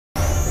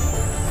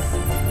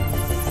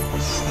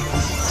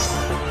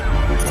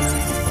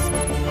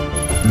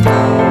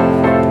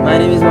My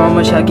name is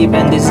Mohammad Shakib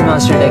and this is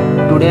Master Tech.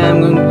 Today I am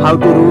going how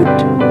to root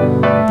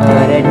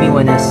Redmi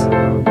 1S.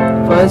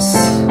 First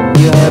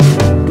you have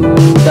to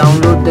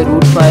download the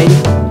root file,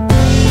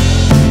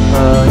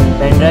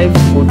 pen drive,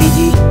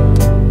 OTG,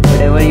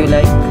 whatever you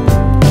like.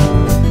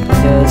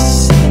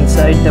 Just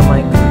inside the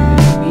micro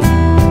USB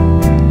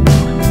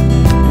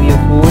to your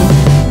phone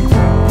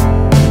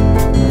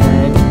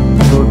and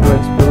go to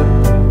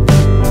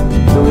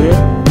Explorer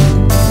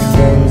and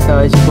then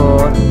search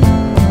for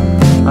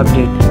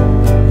update.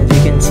 As you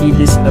can see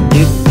this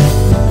update,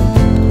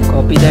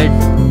 copy that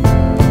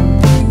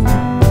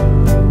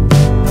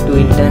to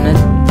internet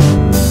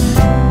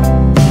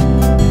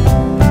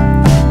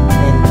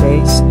and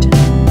paste. You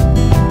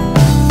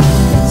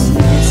can see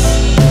this,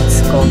 let's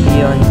copy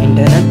on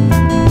internet.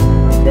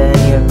 Then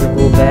you have to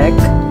go back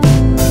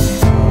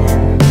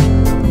and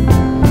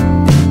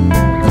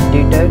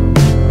update it.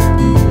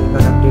 Click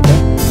on update it.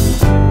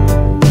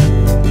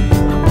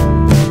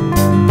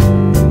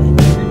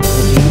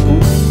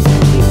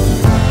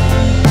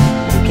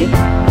 Okay,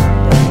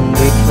 then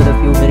wait for the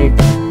few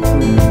minutes to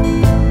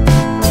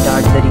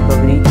start the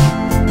recovery.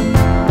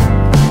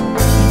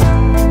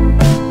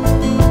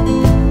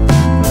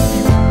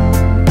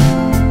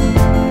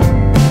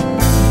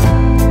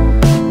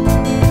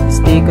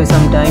 Take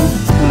some time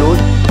to load.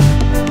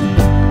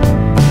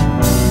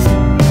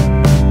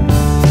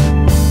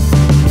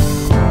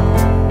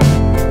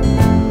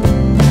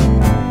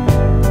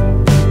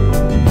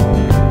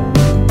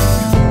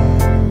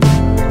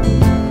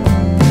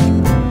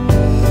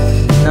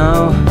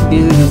 Now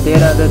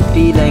there are the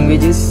three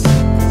languages.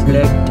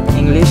 Select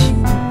English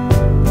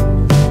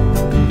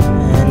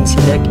and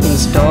select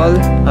install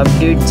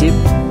update zip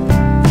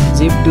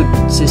to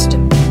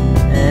system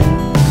and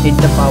hit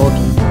the power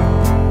key.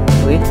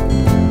 Okay,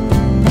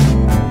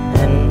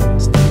 and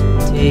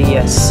say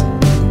yes,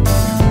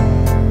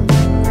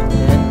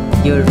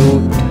 and your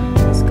root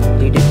is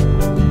completed.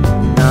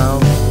 Now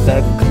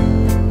back to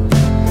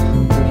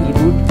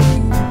reboot.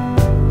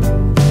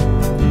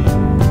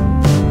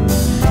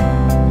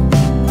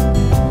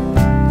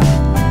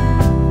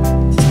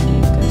 Just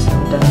take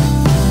some time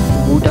to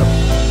boot up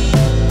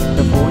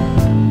the phone.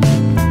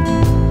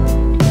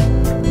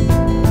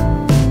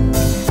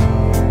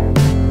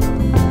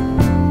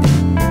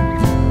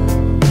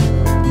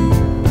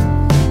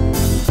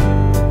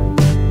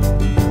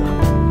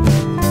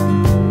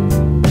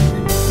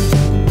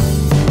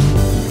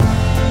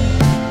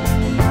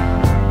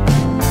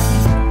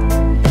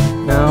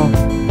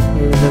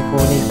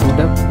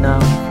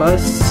 Now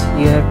first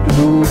you have to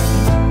do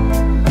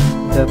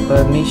the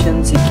permission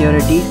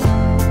security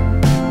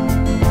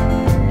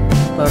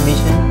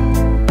permission,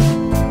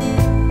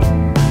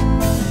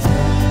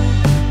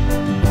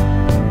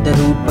 the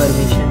root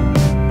permission.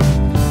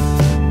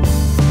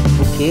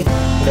 Okay,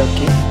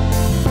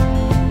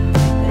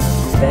 and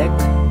go back,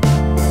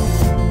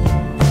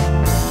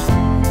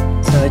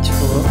 search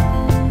for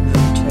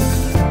root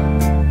checker,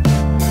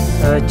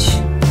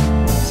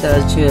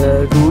 search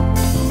root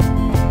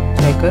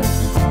checker.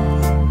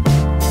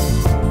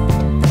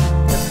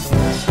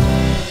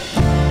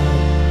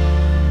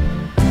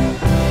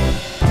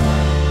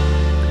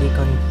 Click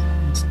on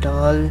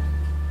install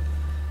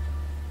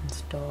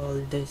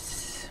this.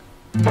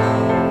 It's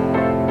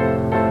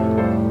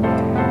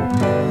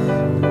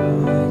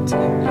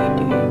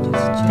completed.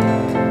 Just check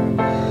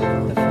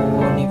the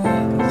phone if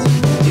it's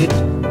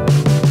completed.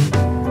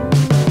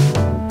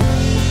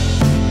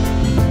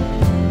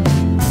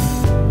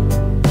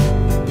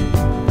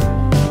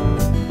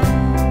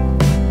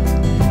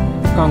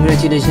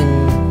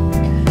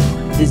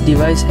 Congratulations, this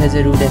device has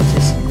a root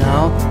access.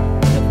 Now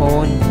the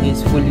phone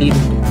is fully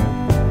rooted.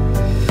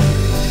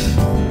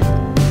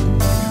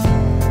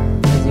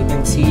 As you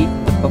can see,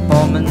 the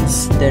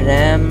performance, the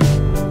RAM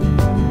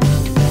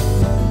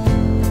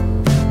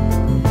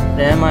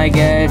I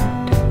get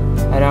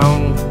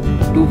around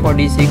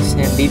 246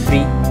 MB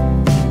free,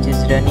 which is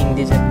running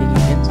these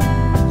applications.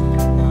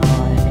 Now I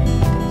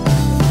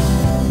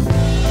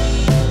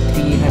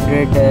have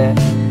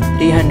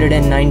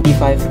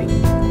 395 free.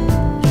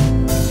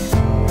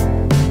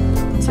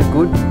 It's a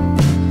good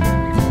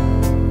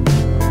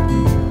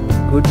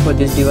for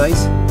this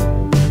device.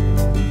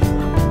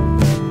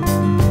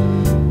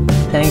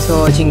 Thanks for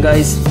watching,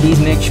 guys. Please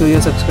make sure you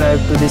subscribe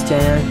to this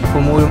channel for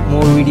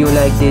more video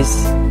like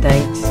this.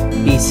 Thanks.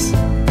 Peace.